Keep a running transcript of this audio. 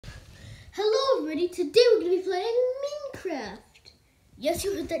Hello everybody, today we're going to be playing Minecraft. Yes,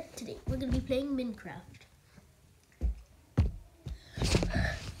 you heard that. Today we're going to be playing Minecraft.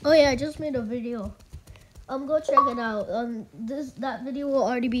 Oh yeah, I just made a video. Go check it out. That video will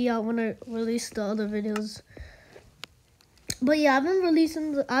already be out when I release the other videos. But yeah, I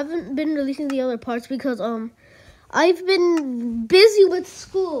haven't been releasing the other parts because I've been busy with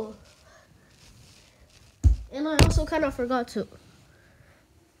school. And I also kind of forgot to.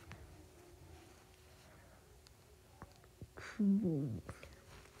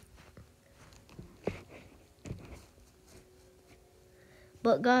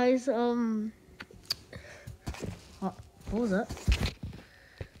 But guys, what was that?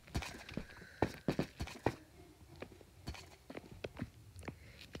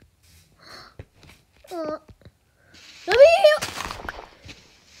 Let me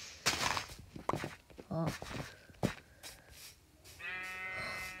help.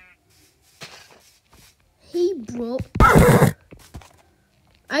 Hey, bro.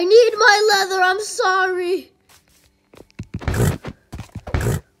 I need my leather. I'm sorry.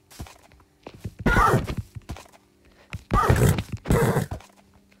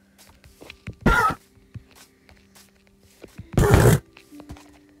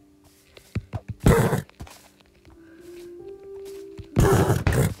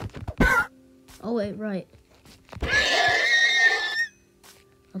 Oh wait, right.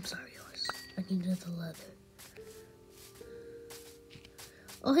 I'm sorry, horse. I needed the leather.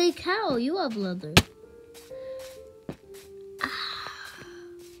 Oh hey, cow, you have leather.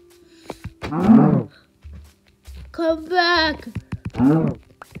 Come back.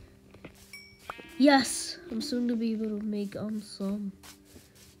 Yes, I'm soon to be able to make some.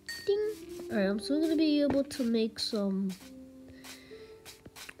 Ding. All right, I'm soon gonna be able to make some.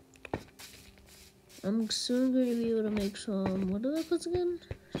 I'm soon going to be able to make some, what are those again?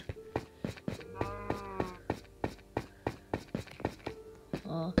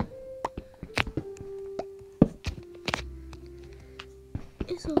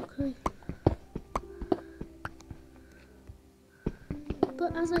 It's okay.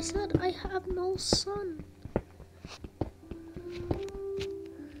 But as I said, I have no sun.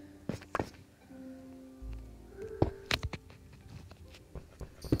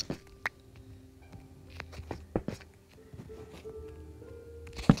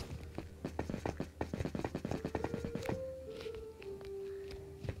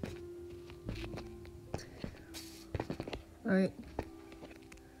 Alright.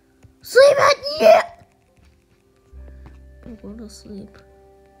 Sleep at night! I'll go to sleep.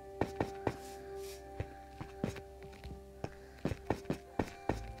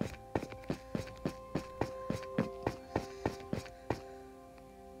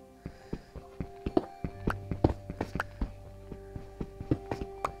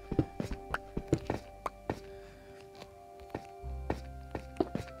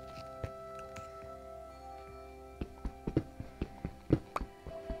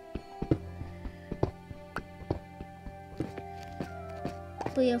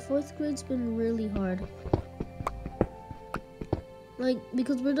 But yeah, 4th grade's been really hard. Like,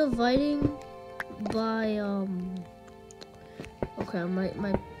 because we're dividing by, okay,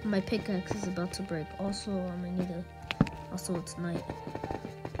 my pickaxe is about to break. Also, I need to, also it's night.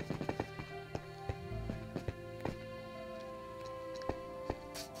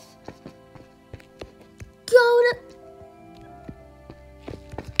 Go to...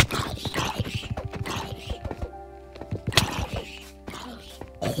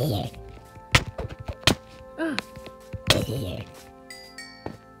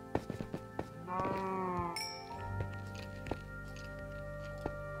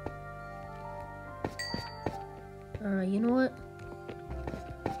 Alright, you know what?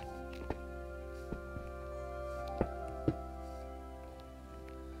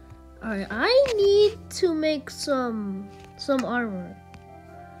 Alright, I need to make some armor.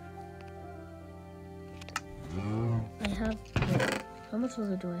 I have, how much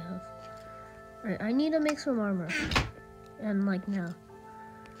leather do I have? Alright, I need to make some armor. And like now.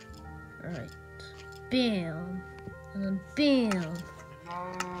 Alright. Bam. And then bam.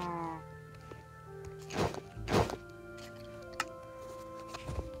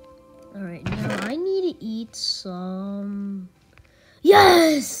 Alright, now I need to eat some...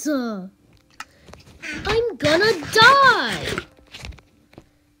 Yes! I'm gonna die!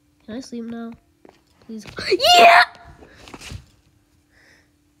 Can I sleep now? Please. Yeah!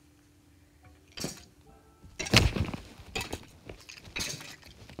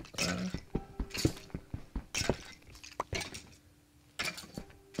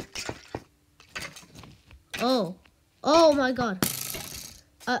 Oh my god.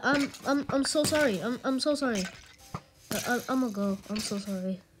 I'm so sorry. I'm so sorry. I'm gonna go. I'm so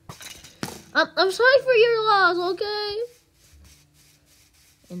sorry. I'm sorry for your loss, okay?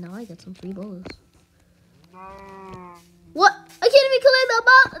 And now I get some free bows. What? I can't even collect the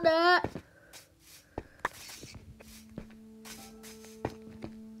that.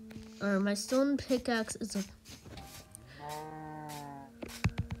 Alright, my stone pickaxe is a.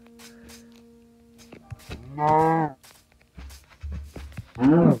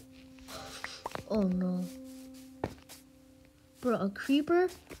 Oh no. Bro, a creeper?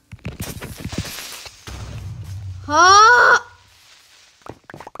 Ha!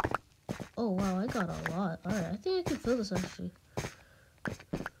 Oh wow, I got a lot. Alright, I think I can fill this actually.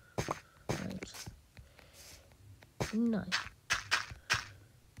 Alright. Nice.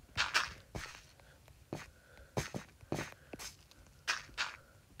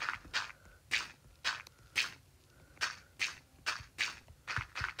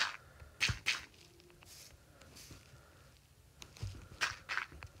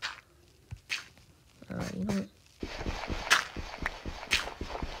 Alright, you know what?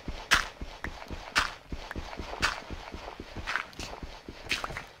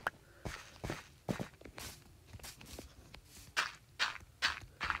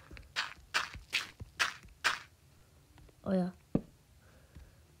 Oh yeah.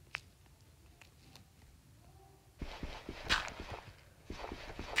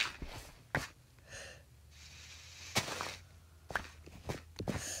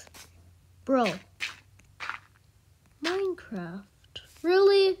 Bro. Minecraft.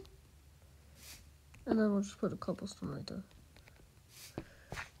 Really? And then we'll just put a cobblestone right there.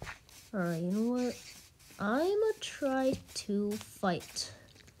 Alright, you know what? I'ma try to fight.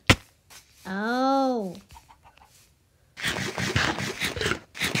 Ow.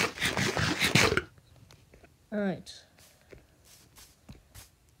 Alright.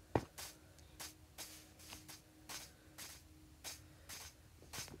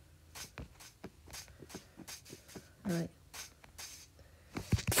 Alright.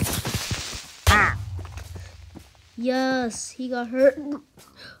 Yes, he got hurt.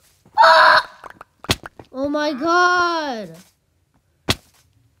 Ah! Oh my god.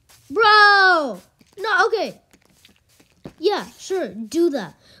 Bro. No, okay. Yeah, sure, do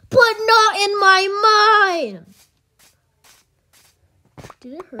that. But not in my mind.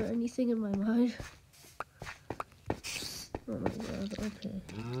 Did it hurt anything in my mind? Oh my god, okay.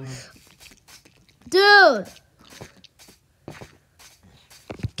 Dude!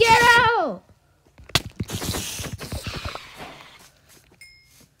 Get out!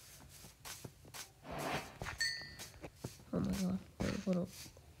 Oh my god, wait, hold up.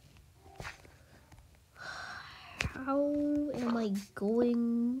 How am I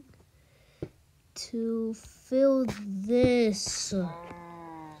going to fill this?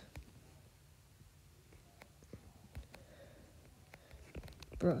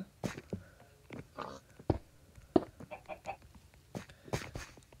 Bruh.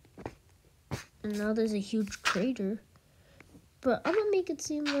 And now there's a huge crater. But I'm gonna make it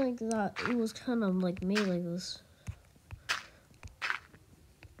seem like that it was kind of like made like this.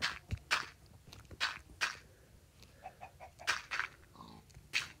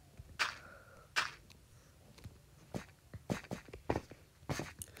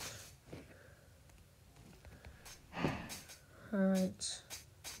 Alright.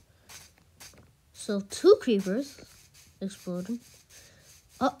 So 2 creepers exploded.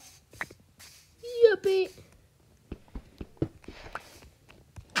 Oh. Yippee.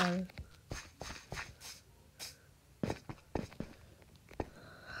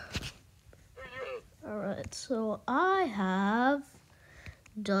 Alright, so I have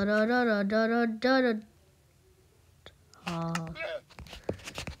da da da da da da da da.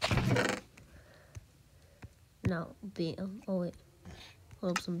 Now beef. Oh wait,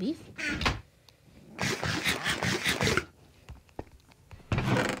 hold up, some beef.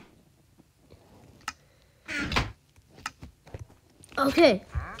 Okay,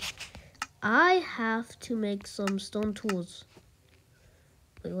 I have to make some stone tools.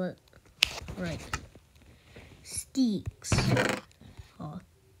 Wait, what? Right. Sticks. Oh.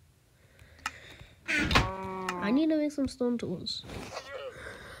 I need to make some stone tools.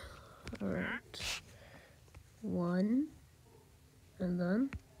 Alright. 1. And then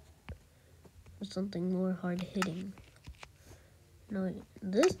something more hard hitting. No,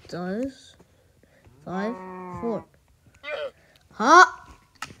 this does 5, 4. Ha!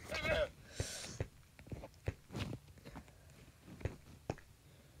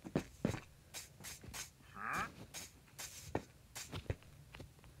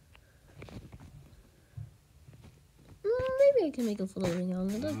 Maybe I can make a floating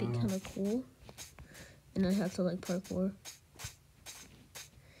island. That'd be kind of cool. And I have to like parkour.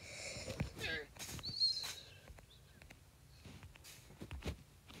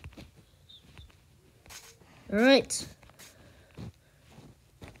 All right.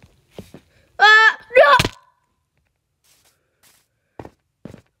 Ah, no!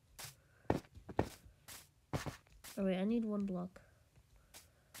 All right, I need 1 block.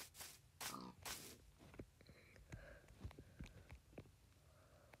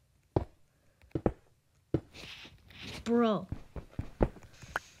 Bro.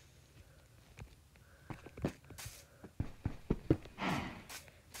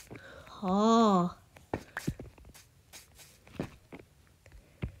 Oh.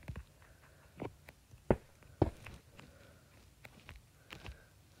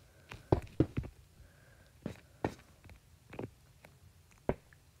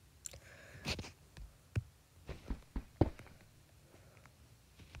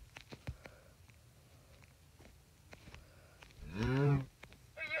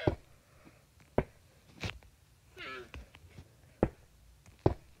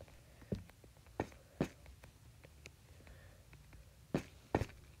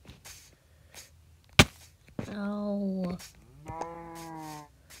 Ow.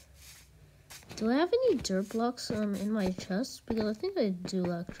 Do I have any dirt blocks in my chest? Because I think I do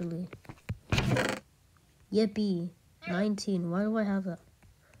actually. Yippee. 19. Why do I have that?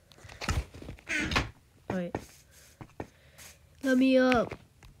 Alright. Let me up.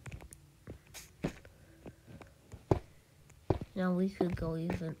 Now we could go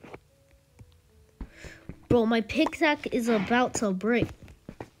even. Bro, my pickaxe is about to break.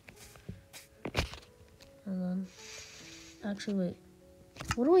 And then, actually, wait.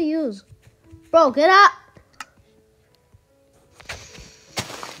 What do I use? Bro, get up!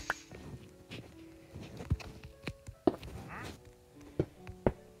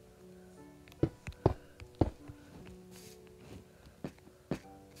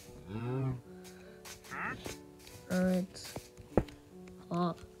 Alright.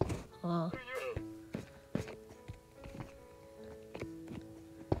 Oh.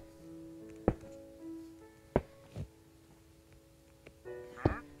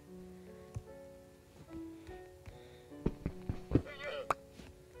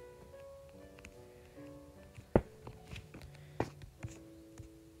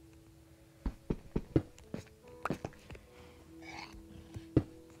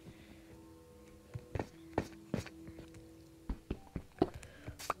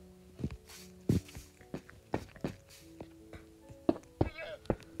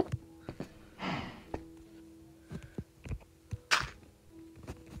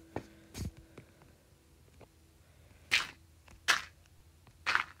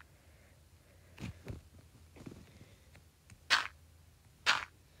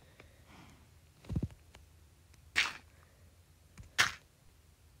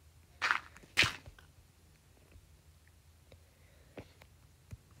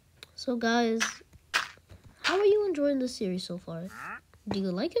 So guys, how are you enjoying this series so far? Do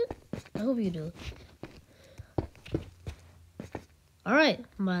you like it? I hope you do. Alright,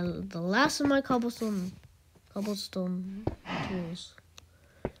 the last of my cobblestone tools.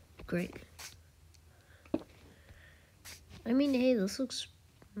 Great. I mean, hey, this looks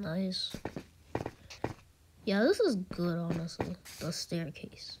nice. Yeah, this is good, honestly. The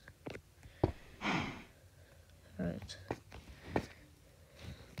staircase. Alright.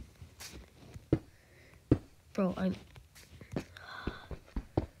 Bro, Alright,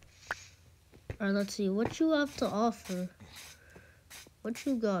 let's see. What you have to offer? What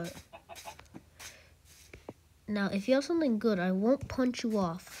you got? Now, if you have something good, I won't punch you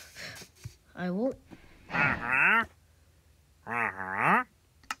off. I won't. Come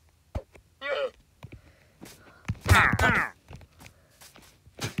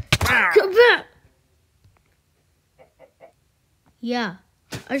back! Yeah,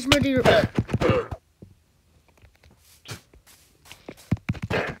 I just made you.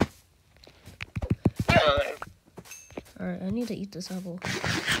 Alright, I need to eat this apple.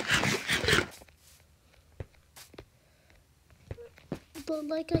 But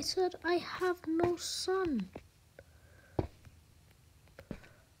like I said, I have no sun.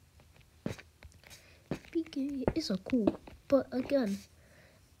 Speaking is a cool, but again,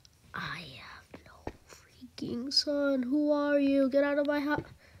 I have no freaking sun. Who are you? Get out of my house.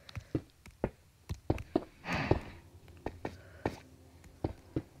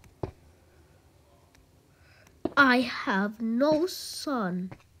 I have no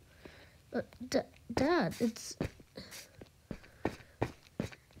son. Dad, it's...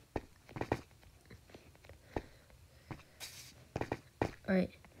 Alright.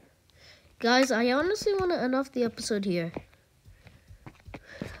 Guys, I honestly want to end off the episode here.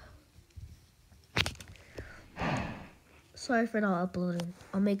 Sorry for not uploading.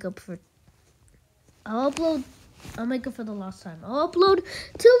 I'll make up for the lost time. I'll upload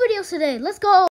 2 videos today. Let's go!